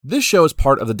This show is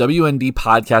part of the WND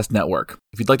Podcast Network.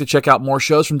 If you'd like to check out more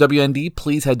shows from WND,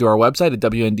 please head to our website at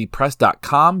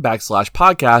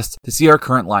wndpress.com/podcast to see our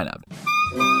current lineup.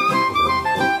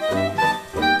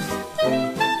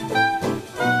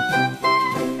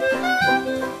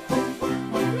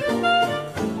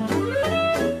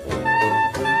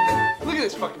 Look at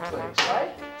this fucking place, right?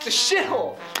 It's a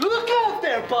shithole. Look out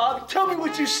there, Bob. Tell me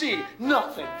what you see.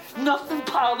 Nothing. Nothing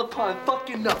piled upon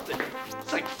fucking nothing.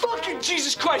 It's like fucking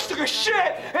Jesus Christ took a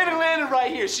shit and it landed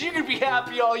right here. So you can be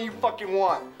happy all you fucking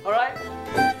want. All right?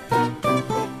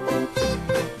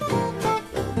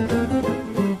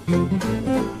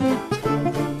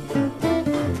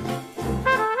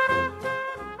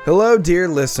 Hello, dear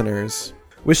listeners.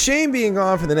 With Shane being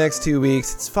gone for the next 2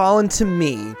 weeks, it's fallen to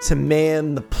me to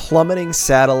man the plummeting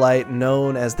satellite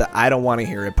known as the I Don't Want to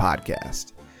Hear It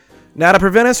podcast. Now, to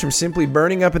prevent us from simply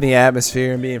burning up in the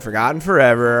atmosphere and being forgotten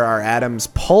forever, our atoms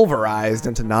pulverized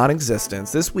into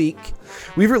non-existence, this week,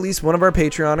 we've released one of our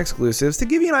Patreon exclusives to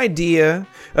give you an idea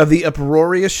of the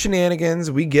uproarious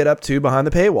shenanigans we get up to behind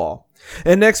the paywall.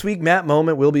 And next week, Matt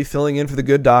Moment will be filling in for the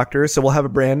good doctor, so we'll have a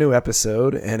brand new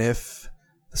episode, and if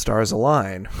the stars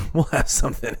align, we'll have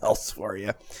something else for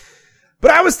you.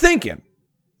 But I was thinking,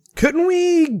 couldn't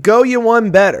we go you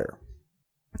one better?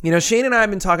 You know, Shane and I have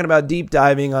been talking about deep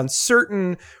diving on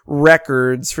certain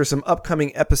records for some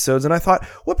upcoming episodes, and I thought,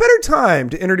 what better time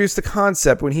to introduce the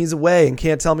concept when he's away and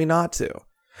can't tell me not to?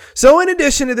 So in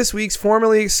addition to this week's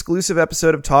formerly exclusive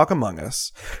episode of Talk Among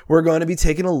Us, we're going to be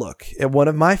taking a look at one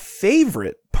of my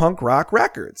favorite punk rock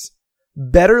records,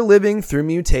 Better Living Through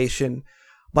Mutation,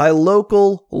 by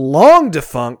local,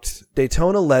 long-defunct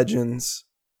Daytona legends,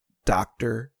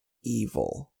 Dr.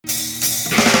 Evil.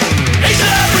 Each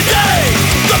and every day,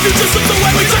 the future slips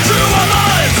away, we turn through our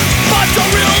lives. But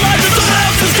don't realize it's someone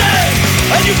else's game.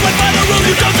 And you play by the rules,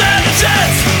 you don't stand a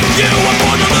chance. You were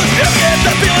born to lose, you get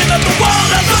that feeling that the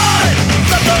world outside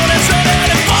something is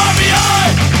stranded and far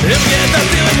behind. You get that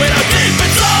feeling way down deep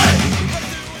inside.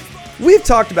 We've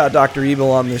talked about Dr. Evil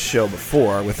on this show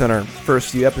before, within our first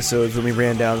few episodes when we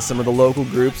ran down some of the local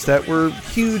groups that were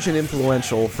huge and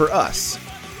influential for us.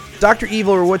 Dr.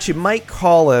 Evil are what you might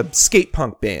call a skate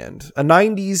punk band, a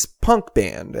 90s punk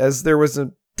band, as there was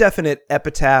a definite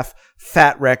Epitaph,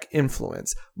 Fat Wreck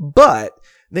influence. But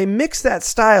they mixed that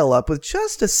style up with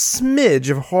just a smidge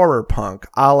of horror punk,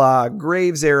 a la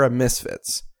Graves-era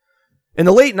Misfits. In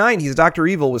the late 90s, Dr.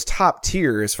 Evil was top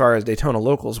tier as far as Daytona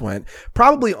locals went,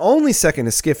 probably only second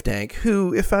to Skiff Dank,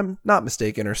 who, if I'm not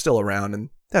mistaken, are still around, and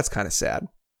that's kind of sad.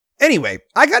 Anyway,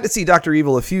 I got to see Dr.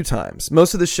 Evil a few times.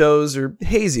 Most of the shows are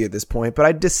hazy at this point, but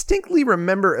I distinctly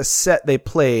remember a set they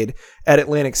played at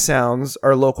Atlantic Sounds,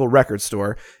 our local record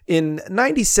store, in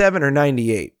 97 or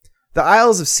 98. The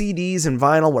aisles of CDs and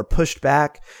vinyl were pushed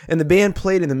back, and the band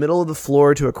played in the middle of the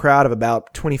floor to a crowd of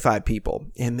about 25 people,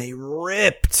 and they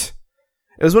ripped.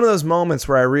 It was one of those moments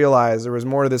where I realized there was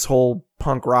more to this whole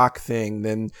punk rock thing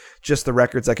than just the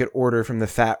records I could order from the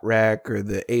Fat Wreck or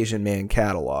the Asian Man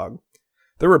catalog.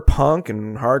 There were punk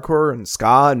and hardcore and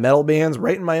ska and metal bands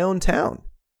right in my own town.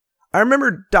 I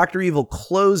remember Dr. Evil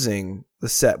closing the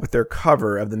set with their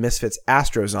cover of the Misfits'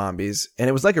 Astro Zombies, and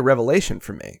it was like a revelation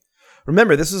for me.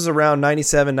 Remember, this was around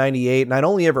 97, 98, and I'd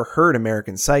only ever heard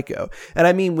American Psycho. And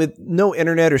I mean, with no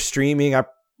internet or streaming, I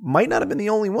might not have been the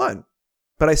only one.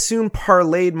 But I soon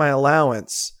parlayed my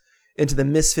allowance into the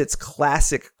Misfits'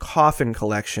 classic Coffin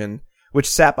collection, which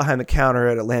sat behind the counter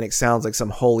at Atlantic Sounds like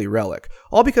some holy relic,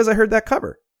 all because I heard that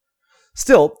cover.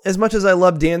 Still, as much as I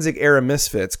love Danzig-era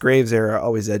Misfits, Graves-era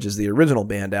always edges the original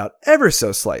band out ever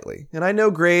so slightly. And I know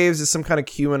Graves is some kind of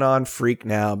QAnon freak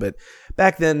now, but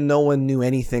back then no one knew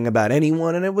anything about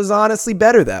anyone, and it was honestly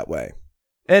better that way.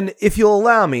 And if you'll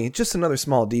allow me, just another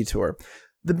small detour,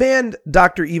 the band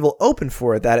Dr. Evil opened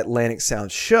for at that Atlantic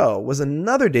Sound show was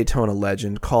another Daytona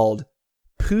legend called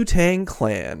Wu-Tang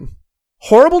Clan.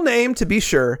 Horrible name, to be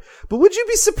sure, but would you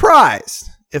be surprised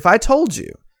if I told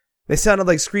you they sounded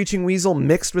like Screeching Weasel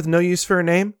mixed with no use for a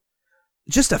name?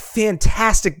 Just a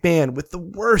fantastic band with the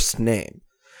worst name.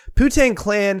 Wu-Tang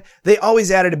Clan, they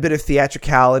always added a bit of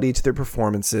theatricality to their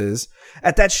performances.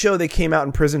 At that show, they came out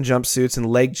in prison jumpsuits and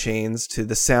leg chains to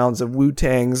the sounds of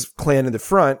Wu-Tang's Clan in the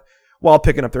front, while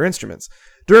picking up their instruments.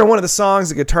 During one of the songs,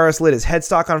 the guitarist lit his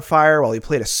headstock on fire while he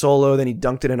played a solo, then he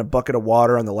dunked it in a bucket of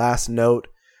water on the last note,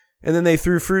 and then they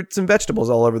threw fruits and vegetables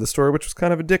all over the store, which was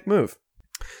kind of a dick move.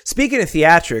 Speaking of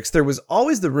theatrics, there was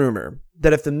always the rumor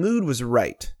that if the mood was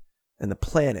right and the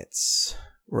planets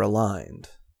were aligned,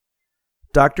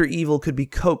 Dr. Evil could be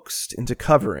coaxed into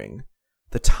covering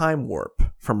the Time Warp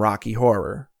from Rocky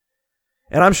Horror.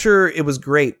 And I'm sure it was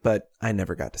great, but I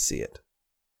never got to see it.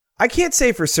 I can't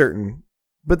say for certain,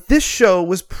 But this show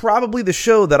was probably the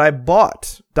show that I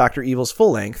bought Dr. Evil's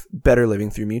full-length Better Living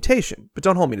Through Mutation, but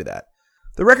don't hold me to that.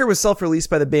 The record was self-released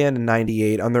by the band in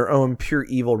 '98 on their own Pure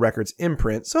Evil Records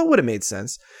imprint, so it would have made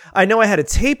sense. I know I had a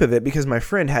tape of it because my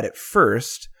friend had it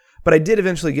first, but I did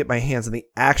eventually get my hands on the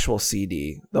actual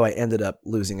CD, though I ended up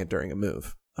losing it during a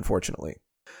move, unfortunately.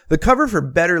 The cover for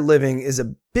Better Living is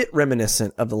a bit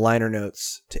reminiscent of the liner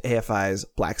notes to AFI's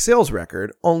Black Sails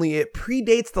record, only it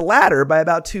predates the latter by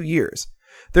about 2 years.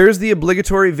 There's the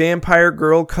obligatory vampire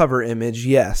girl cover image,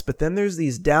 yes, but then there's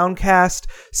these downcast,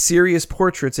 serious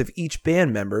portraits of each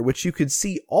band member, which you could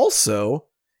see also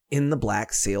in the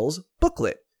Black Sails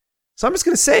booklet. So I'm just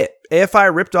going to say it.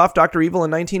 AFI ripped off Dr. Evil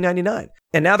in 1999,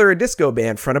 and now they're a disco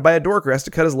band fronted by a dork who has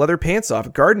to cut his leather pants off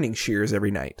at gardening shears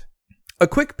every night. A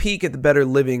quick peek at the Better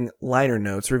Living liner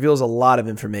notes reveals a lot of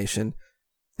information,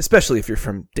 especially if you're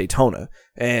from Daytona,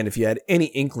 and if you had any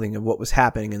inkling of what was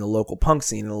happening in the local punk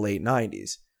scene in the late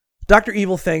 90s. Dr.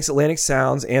 Evil thanks Atlantic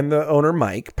Sounds and the owner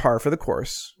Mike, par for the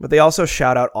course, but they also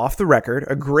shout out Off the Record,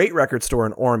 a great record store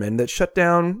in Ormond that shut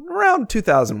down around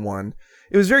 2001.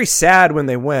 It was very sad when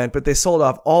they went, but they sold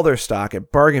off all their stock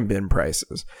at bargain bin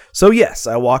prices. So yes,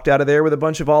 I walked out of there with a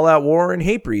bunch of All Out War and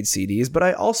Hatebreed CDs, but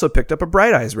I also picked up a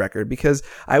Bright Eyes record because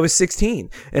I was 16,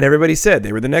 and everybody said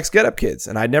they were the next Get Up Kids,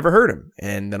 and I'd never heard them,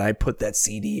 and then I put that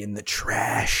CD in the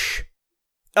trash.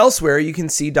 Elsewhere, you can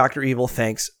see Dr. Evil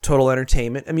thanks Total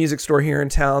Entertainment, a music store here in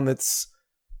town that's...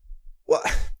 well,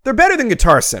 they're better than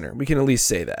Guitar Center, we can at least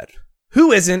say that.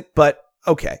 Who isn't, but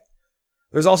okay.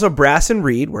 There's also Brass and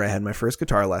Reed, where I had my first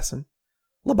guitar lesson.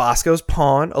 Labasco's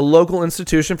Pawn, a local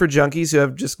institution for junkies who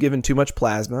have just given too much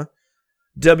plasma.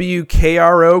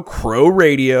 WKRO Crow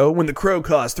Radio, when the crow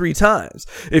costs 3 times.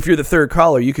 If you're the third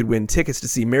caller, you could win tickets to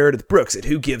see Meredith Brooks at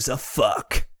Who Gives a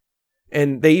Fuck.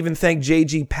 And they even thank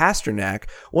JG Pasternak,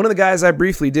 one of the guys I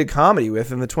briefly did comedy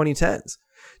with in the 2010s.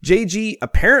 JG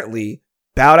apparently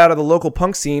bowed out of the local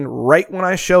punk scene right when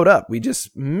I showed up. We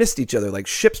just missed each other like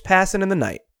ships passing in the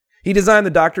night. He designed the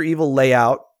Dr. Evil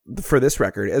layout for this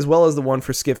record, as well as the one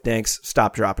for Skiff Dank's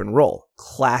Stop, Drop, and Roll.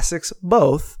 Classics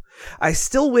both. I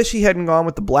still wish he hadn't gone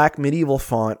with the black medieval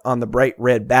font on the bright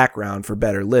red background for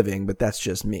Better Living, but that's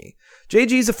just me.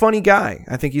 JG's a funny guy.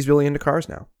 I think he's really into cars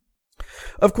now.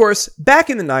 Of course,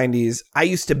 back in the 90s, I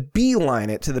used to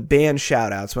beeline it to the band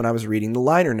shoutouts when I was reading the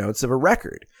liner notes of a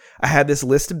record. I had this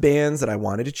list of bands that I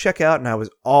wanted to check out, and I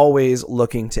was always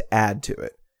looking to add to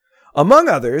it. Among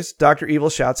others, Dr. Evil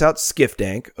shouts out Skiff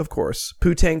Dank, of course,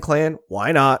 Poo-Tang Clan,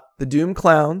 why not, the Doom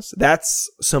Clowns, that's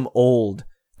some old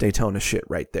Daytona shit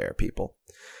right there, people.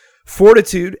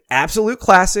 Fortitude, absolute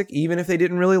classic, even if they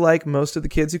didn't really like most of the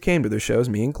kids who came to their shows,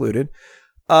 me included.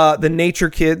 The Nature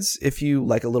Kids, if you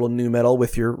like a little nu metal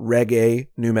with your reggae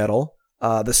nu metal.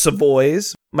 The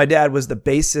Savoys, my dad was the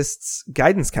bassist's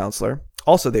guidance counselor,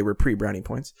 also they were pre-Brownie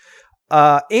Points.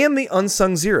 And the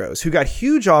Unsung Zeros, who got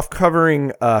huge off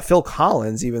covering Phil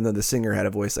Collins, even though the singer had a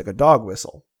voice like a dog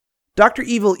whistle. Dr.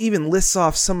 Evil even lists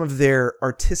off some of their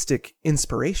artistic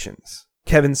inspirations.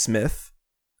 Kevin Smith,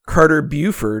 Carter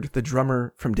Buford, the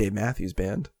drummer from Dave Matthews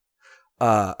Band,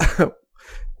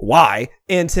 Y,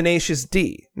 and Tenacious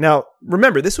D. Now,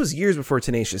 remember, this was years before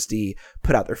Tenacious D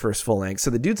put out their first full length, so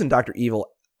the dudes in Dr.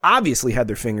 Evil obviously had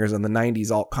their fingers on the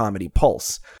 90s alt-comedy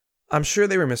pulse. I'm sure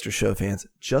they were Mr. Show fans,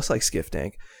 just like Skiff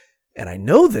Dank. And I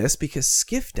know this because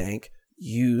Skiff Dank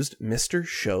used Mr.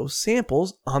 Show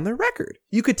samples on the record.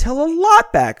 You could tell a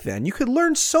lot back then. You could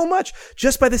learn so much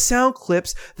just by the sound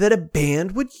clips that a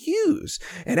band would use.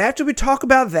 And after we talk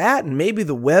about that and maybe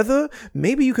the weather,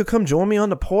 maybe you could come join me on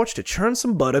the porch to churn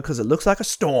some butter because it looks like a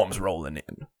storm's rolling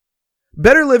in.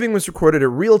 Better Living was recorded at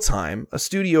Real Time, a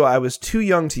studio I was too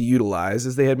young to utilize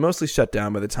as they had mostly shut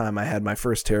down by the time I had my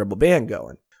first terrible band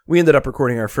going. We ended up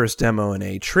recording our first demo in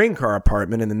a train car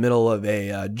apartment in the middle of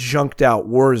a junked out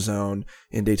war zone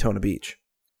in Daytona Beach.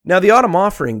 Now, the Autumn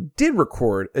Offering did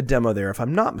record a demo there, if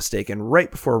I'm not mistaken, right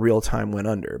before Real Time went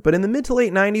under. But in the mid to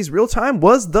late 90s, Real Time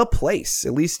was the place,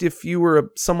 at least if you were a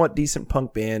somewhat decent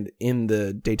punk band in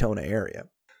the Daytona area.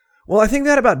 Well, I think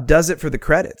that about does it for the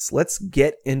credits. Let's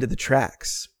get into the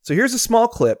tracks. So here's a small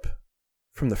clip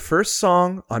from the first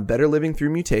song on Better Living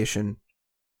Through Mutation,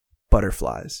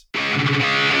 Butterflies.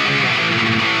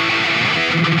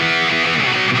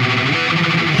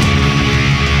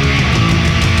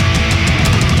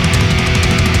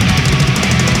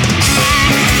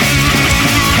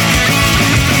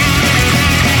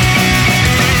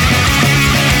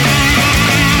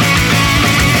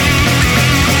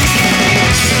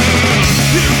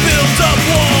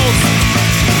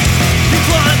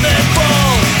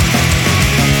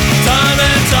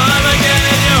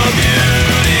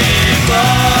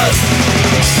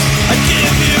 I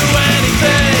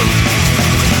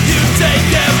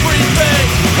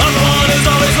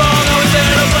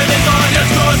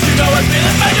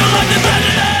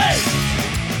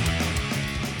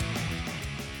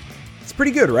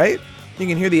Pretty good, right? You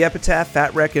can hear the Epitaph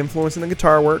Fat Wreck influence in the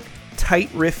guitar work, tight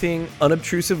riffing,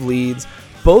 unobtrusive leads,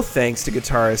 both thanks to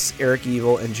guitarists Eric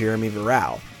Evil and Jeremy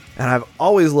Varao. And I've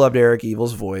always loved Eric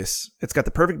Evil's voice. It's got the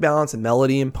perfect balance of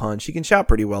melody and punch. He can shout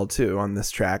pretty well too on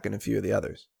this track and a few of the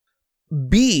others.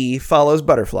 B follows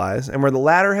Butterflies, and where the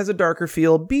latter has a darker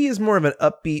feel, B is more of an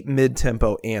upbeat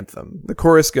mid-tempo anthem. The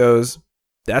chorus goes,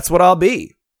 "That's what I'll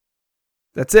be."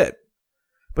 That's it.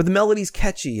 But the melody's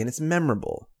catchy and it's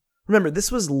memorable. Remember,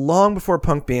 this was long before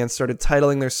punk bands started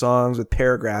titling their songs with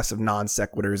paragraphs of non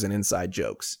sequiturs and inside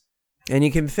jokes. And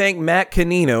you can thank Matt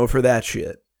Canino for that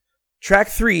shit. Track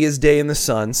 3 is Day in the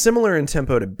Sun, similar in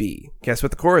tempo to B. Guess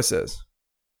what the chorus is?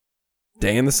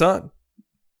 Day in the Sun.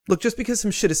 Look, just because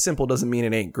some shit is simple doesn't mean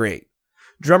it ain't great.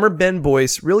 Drummer Ben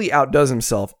Boyce really outdoes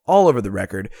himself all over the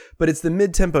record, but it's the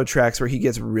mid-tempo tracks where he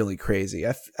gets really crazy.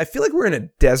 I feel like we're in a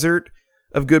desert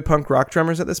of good punk rock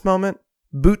drummers at this moment.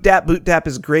 Boot Dap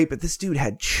is great, but this dude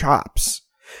had chops.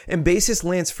 And bassist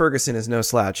Lance Ferguson is no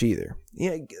slouch either. You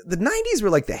know, the 90s were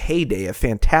like the heyday of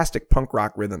fantastic punk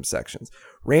rock rhythm sections.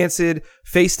 Rancid,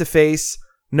 Face to Face,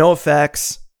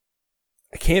 NoFX.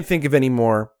 I can't think of any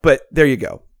more, but there you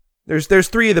go. There's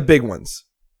 3 of the big ones.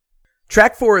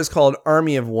 Track 4 is called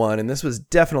Army of One, and this was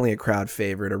definitely a crowd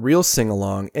favorite, a real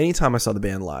sing-along anytime I saw the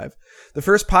band live. The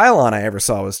first pile-on I ever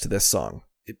saw was to this song.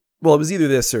 It was either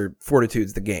this or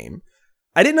Fortitude's The Game.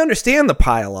 I didn't understand the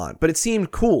pile-on, but it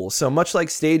seemed cool, so much like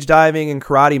stage diving and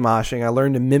karate moshing, I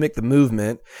learned to mimic the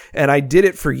movement, and I did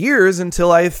it for years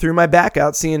until I threw my back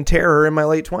out seeing Terror in my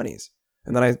late 20s.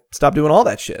 And then I stopped doing all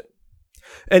that shit.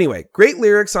 Anyway, great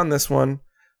lyrics on this one.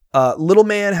 Little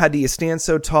man, how do you stand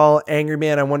so tall? Angry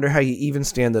man, I wonder how you even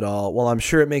stand at all. Well, I'm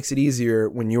sure it makes it easier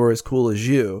when you're as cool as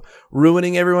you.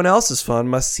 Ruining everyone else's fun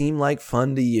must seem like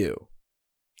fun to you.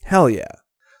 Hell yeah.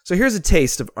 So here's a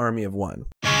taste of Army of One.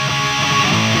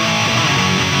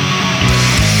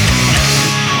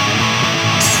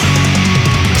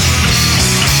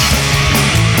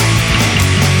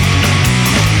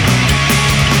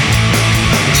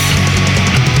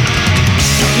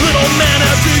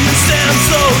 Stand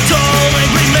so tall,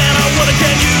 angry man, I wonder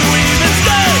can you even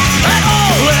stand at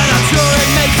all? And I'm sure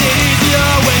it makes it easier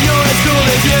when you're as cool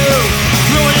as you.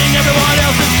 Ruining everyone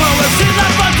else's fun will seem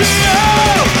like fun to you.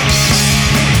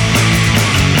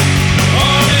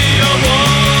 Army of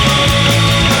One,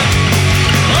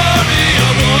 Army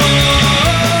of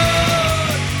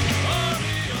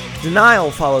One. Denial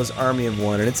follows Army of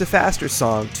One, and it's a faster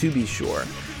song, to be sure.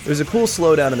 There's a cool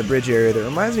slowdown in the bridge area that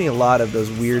reminds me a lot of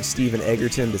those weird Stephen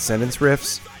Egerton Descendants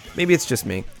riffs. Maybe it's just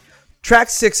me. Track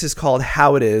 6 is called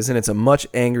How It Is, and it's a much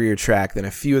angrier track than a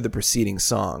few of the preceding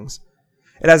songs.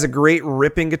 It has a great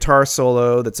ripping guitar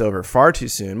solo that's over far too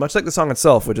soon, much like the song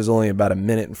itself, which is only about 1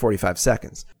 minute and 45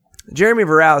 seconds. Jeremy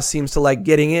Varao seems to like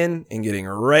getting in and getting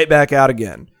right back out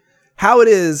again. How It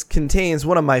Is contains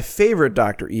one of my favorite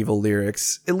Dr. Evil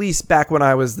lyrics, at least back when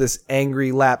I was this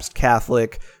angry, lapsed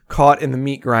Catholic caught in the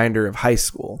meat grinder of high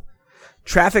school.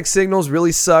 Traffic signals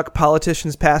really suck,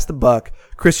 politicians pass the buck,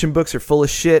 Christian books are full of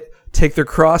shit, take their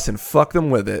cross and fuck them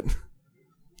with it.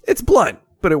 It's blunt,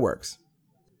 but it works.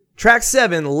 Track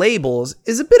 7, Labels,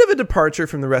 is a bit of a departure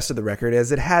from the rest of the record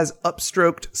as it has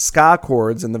upstroked ska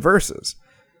chords in the verses.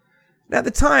 Now, at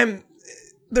the time,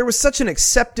 there was such an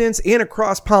acceptance and a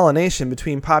cross-pollination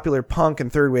between popular punk and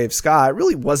third-wave ska, it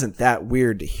really wasn't that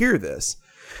weird to hear this.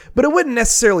 But it wouldn't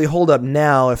necessarily hold up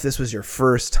now if this was your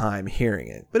first time hearing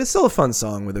it. But it's still a fun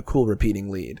song with a cool repeating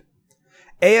lead.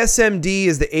 ASMD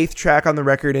is the 8th track on the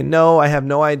record, and no, I have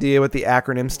no idea what the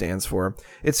acronym stands for.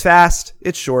 It's fast,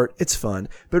 it's short, it's fun,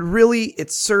 but really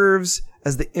it serves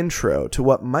as the intro to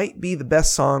what might be the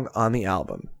best song on the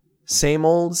album. Same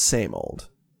old, same old.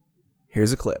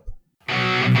 Here's a clip.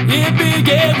 It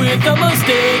began with a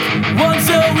mistake, one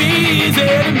so easy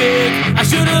to make. I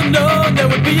should have known there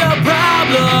would be a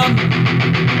problem.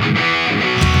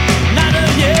 Not a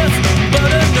yes, but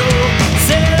a no.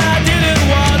 Said I didn't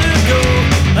want to go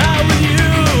out with you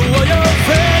or your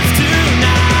friends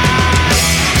tonight.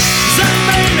 So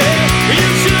baby, you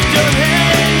should just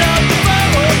hang up the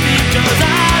phone with me, 'cause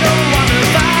I don't want to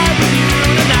fight with you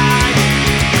tonight.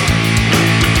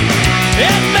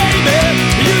 And baby,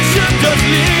 you should just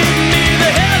leave me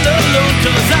the hell alone,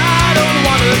 'cause I don't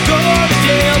want to go to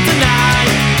jail tonight.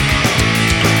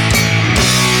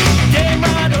 Came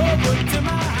right over to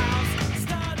my house,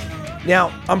 started running.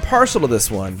 Now, I'm partial to this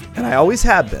one, and I always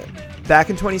have been. Back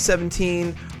in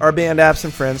 2017, our band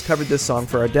Absent Friends covered this song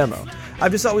for our demo.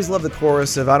 I've just always loved the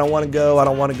chorus of I don't want to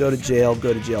go to jail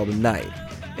tonight.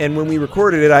 And when we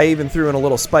recorded it, I even threw in a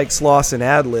little Spike Slauson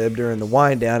ad-lib during the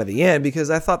wind down at the end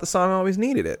because I thought the song always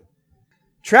needed it.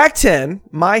 Track 10,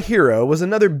 My Hero, was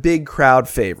another big crowd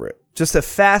favorite. Just a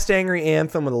fast, angry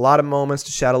anthem with a lot of moments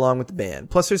to shout along with the band.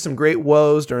 Plus, there's some great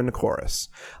woes during the chorus.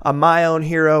 On My Own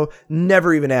Hero,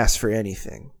 never even asked for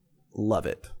anything. Love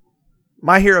it.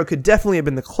 My Hero could definitely have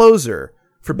been the closer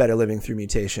for Better Living Through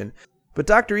Mutation, but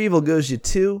Dr. Evil goes you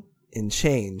two and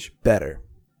change better.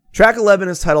 Track 11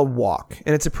 is titled Walk,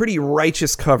 and it's a pretty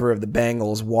righteous cover of the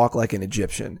Bangles' Walk Like an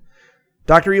Egyptian.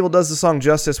 Dr. Evil does the song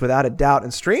justice without a doubt,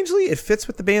 and strangely, it fits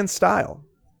with the band's style.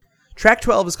 Track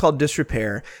 12 is called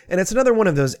Disrepair, and it's another one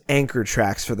of those anchor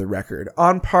tracks for the record,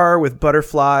 on par with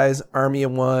Butterflies, Army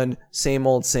of One, Same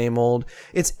Old, Same Old.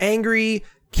 It's angry,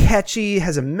 catchy,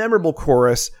 has a memorable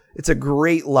chorus. It's a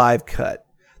great live cut.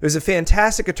 There's a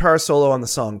fantastic guitar solo on the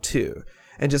song, too.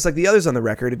 And just like the others on the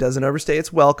record, it doesn't overstay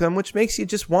its welcome, which makes you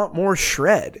just want more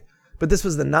shred. But this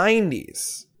was the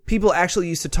 90s. People actually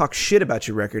used to talk shit about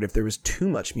your record if there was too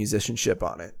much musicianship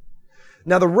on it.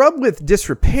 Now, the rub with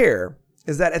Disrepair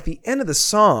is that at the end of the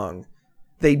song,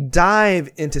 they dive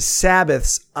into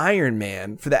Sabbath's Iron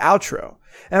Man for the outro.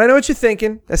 And I know what you're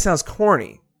thinking. That sounds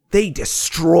corny. They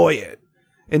destroy it.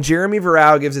 And Jeremy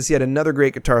Varau gives us yet another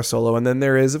great guitar solo. And then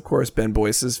there is, of course, Ben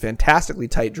Boyce's fantastically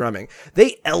tight drumming.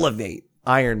 They elevate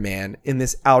Iron Man in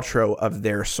this outro of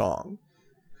their song.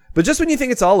 But just when you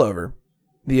think it's all over,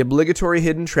 the obligatory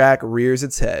hidden track rears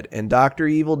its head. And Dr.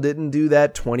 Evil didn't do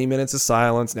that 20 minutes of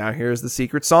silence. Now here's the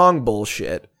secret song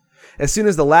bullshit. As soon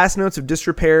as the last notes of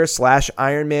Disrepair /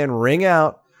 Iron Man ring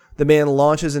out, the band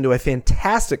launches into a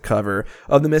fantastic cover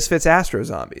of the Misfits' Astro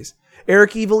Zombies.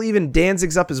 Eric Evil even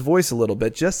Danzigs up his voice a little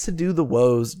bit just to do the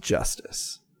woes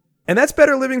justice. And that's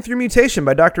Better Living Through Mutation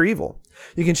by Dr. Evil.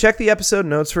 You can check the episode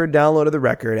notes for a download of the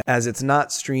record, as it's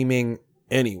not streaming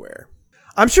anywhere.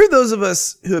 I'm sure those of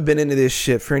us who have been into this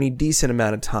shit for any decent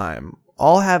amount of time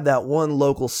all have that one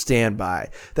local standby,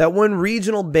 that one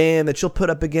regional band that you'll put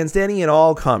up against any and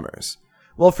all comers.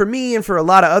 Well, for me and for a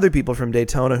lot of other people from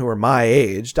Daytona who are my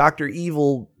age, Dr.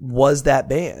 Evil was that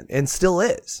band, and still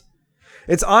is.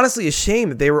 It's honestly a shame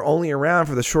that they were only around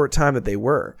for the short time that they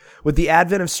were. With the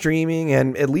advent of streaming,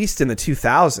 and at least in the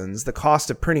 2000s, the cost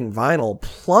of printing vinyl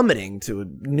plummeting to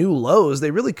new lows,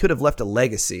 they really could have left a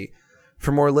legacy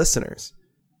for more listeners.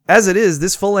 As it is,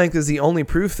 this full length is the only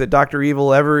proof that Dr.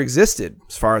 Evil ever existed,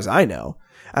 as far as I know,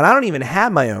 and I don't even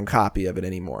have my own copy of it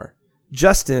anymore.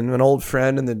 Justin, an old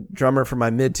friend and the drummer for my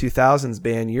mid-2000s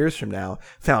band years from now,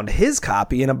 found his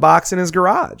copy in a box in his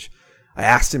garage. I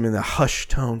asked him in a hushed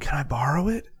tone, "Can I borrow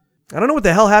it?" I don't know what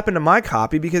the hell happened to my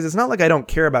copy, because it's not like I don't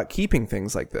care about keeping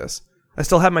things like this. I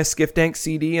still have my Skiff Dank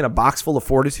CD and a box full of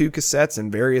Fortitude cassettes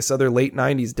and various other late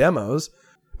 90s demos.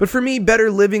 But for me,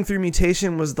 Better Living Through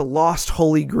Mutation was the lost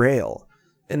holy grail.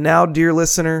 And now, dear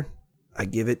listener, I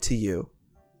give it to you.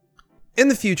 In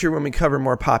the future, when we cover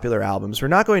more popular albums, we're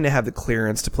not going to have the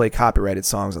clearance to play copyrighted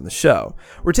songs on the show.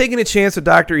 We're taking a chance with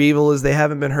Dr. Evil, as they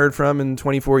haven't been heard from in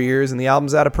 24 years and the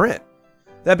album's out of print.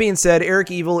 That being said,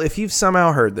 Eric Evil, if you've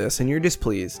somehow heard this and you're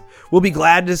displeased, we'll be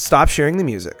glad to stop sharing the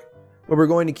music. But we're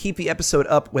going to keep the episode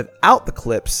up without the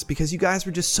clips because you guys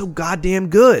were just so goddamn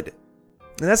good.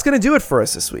 And that's going to do it for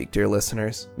us this week, dear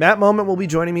listeners. Matt Moment will be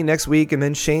joining me next week, and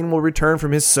then Shane will return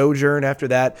from his sojourn after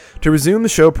that to resume the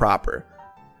show proper.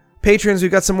 Patrons, we've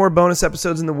got some more bonus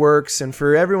episodes in the works, and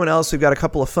for everyone else, we've got a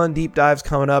couple of fun deep dives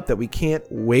coming up that we can't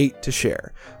wait to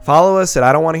share. Follow us at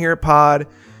I Don't Want to Hear It Pod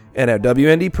and at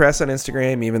WND Press on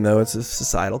Instagram, even though it's a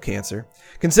societal cancer.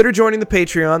 Consider joining the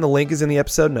Patreon. The link is in the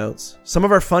episode notes. Some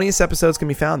of our funniest episodes can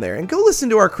be found there. And go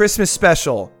listen to our Christmas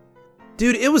special.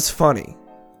 Dude, it was funny.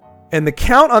 And the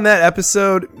count on that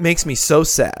episode makes me so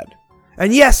sad.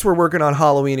 And yes, we're working on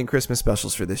Halloween and Christmas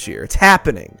specials for this year. It's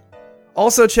happening.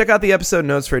 Also, check out the episode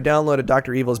notes for a download of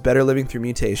Dr. Evil's Better Living Through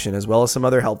Mutation, as well as some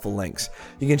other helpful links.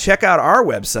 You can check out our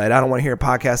website,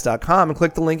 IDon'tWantToHearItPodcast.com, and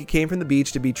click the link It Came From the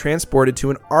Beach to be transported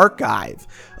to an archive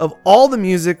of all the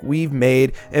music we've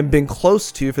made and been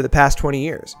close to for the past 20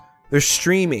 years. There's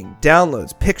streaming,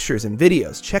 downloads, pictures, and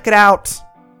videos. Check it out!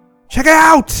 Check it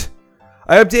out!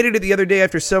 I updated it the other day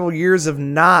after several years of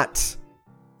not.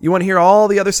 You want to hear all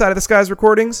the Other Side of the Skies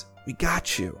recordings? We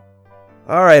got you.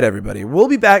 All right, everybody. We'll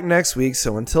be back next week,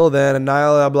 so until then,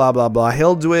 Annihila, blah, blah, blah,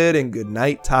 Hail Dwid, and good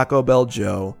night, Taco Bell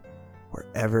Joe,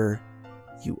 wherever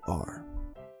you are.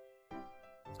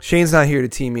 Shane's not here to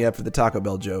tee me up for the Taco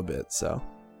Bell Joe bit, so.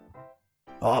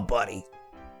 Oh, buddy.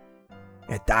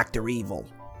 At Dr. Evil.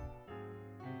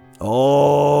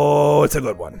 Oh, it's a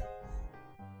good one.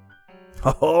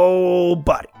 Oh,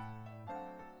 buddy.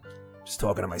 Just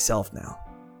talking to myself now.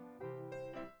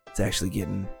 It's actually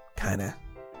getting kind of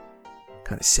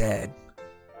sad.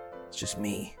 It's just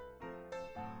me.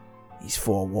 These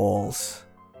four walls.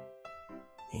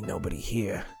 Ain't nobody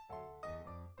here.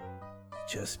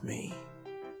 just me.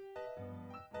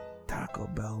 Taco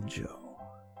Bell Joe.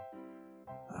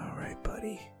 Alright,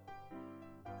 buddy.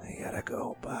 I gotta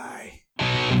go. Bye.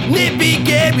 It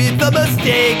began with a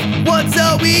mistake, one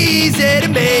so easy to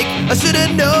make. I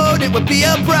should've known it would be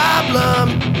a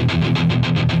problem.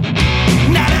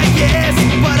 Not a yes,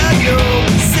 but a no.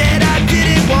 Said I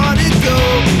didn't want to go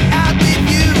out with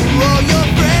you or your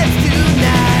friends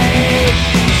tonight.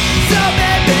 So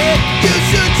baby, you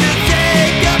should just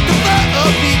take up the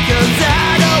phone, because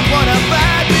I don't wanna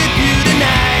fight with you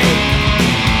tonight.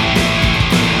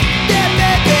 Yeah,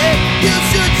 baby, you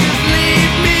should just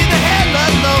leave me the hell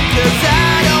alone, 'cause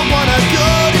I don't wanna go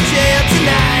to jail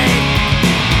tonight.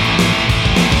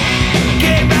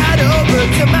 Came right over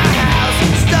to my house,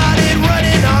 started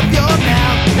running off your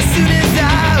mouth as soon as I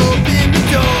opened the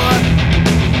door.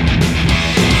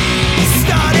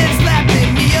 Started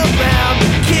slapping me around,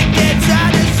 kicked and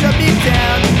tried to shut me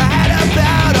down. I had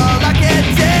about all I can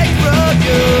take from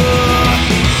you.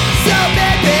 So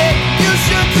baby, you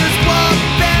should just walk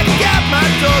back out my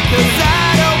door, 'cause I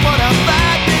don't wanna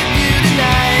fight with you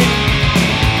tonight.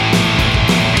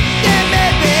 Yeah,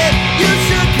 maybe you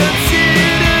should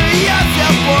consider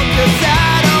yourself warm, 'cause I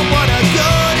don't wanna go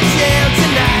to jail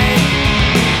tonight.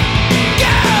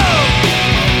 Go!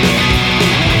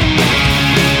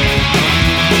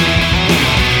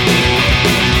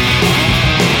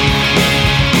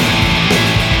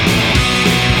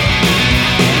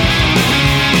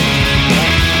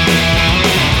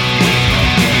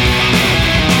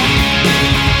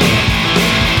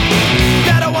 I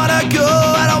don't wanna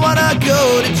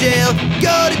go to jail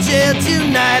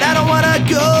tonight. I don't wanna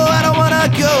go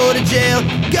to jail tonight.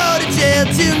 I don't wanna go to jail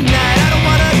tonight. I don't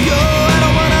wanna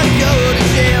go to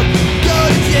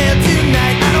jail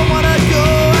tonight. I don't wanna go to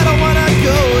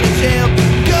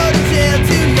jail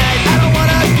tonight. I don't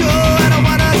wanna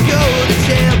go to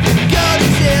jail. Go to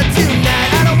jail tonight.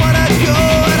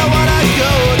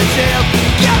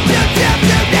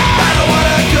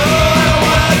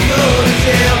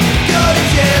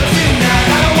 I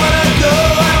don't wanna go to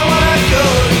jail tonight. I don't wanna go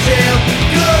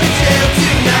to jail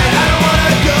tonight. I don't wanna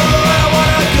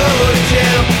go to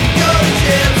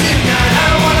jail tonight. I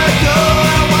don't wanna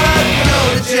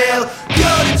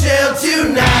go to jail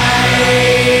tonight.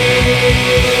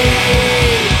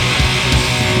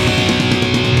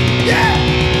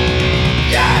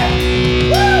 Yeah,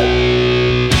 woo!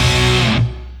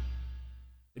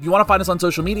 If you want to find us on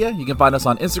social media, you can find us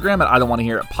on Instagram at I Don't Want to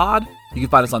Hear It Pod. You can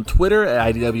find us on Twitter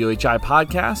at IDWHI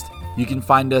Podcast. You can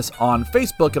find us on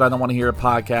Facebook at I Don't Want to Hear It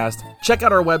Podcast. Check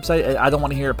out our website at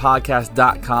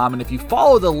IDon'tWantToHearItPodcast.com. And if you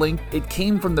follow the link, it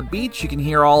came from the beach. You can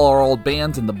hear all our old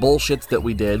bands and the bullshits that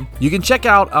we did. You can check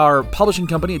out our publishing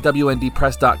company at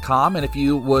WNDpress.com. And if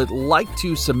you would like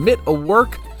to submit a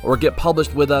work or get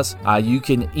published with us, you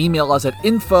can email us at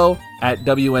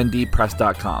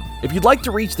info@WNDpress.com. If you'd like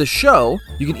to reach the show,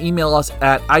 you can email us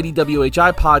at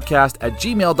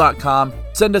IDWHIpodcast@gmail.com.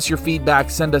 Send us your feedback,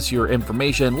 send us your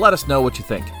information, let us know what you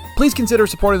think. Please consider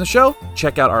supporting the show.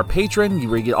 Check out our Patreon,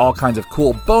 where you get all kinds of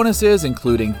cool bonuses,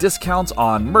 including discounts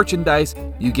on merchandise.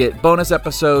 You get bonus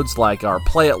episodes like our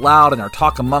Play It Loud and our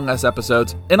Talk Among Us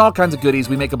episodes, and all kinds of goodies.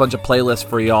 We make a bunch of playlists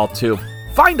for y'all too.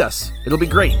 Find us, it'll be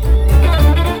great.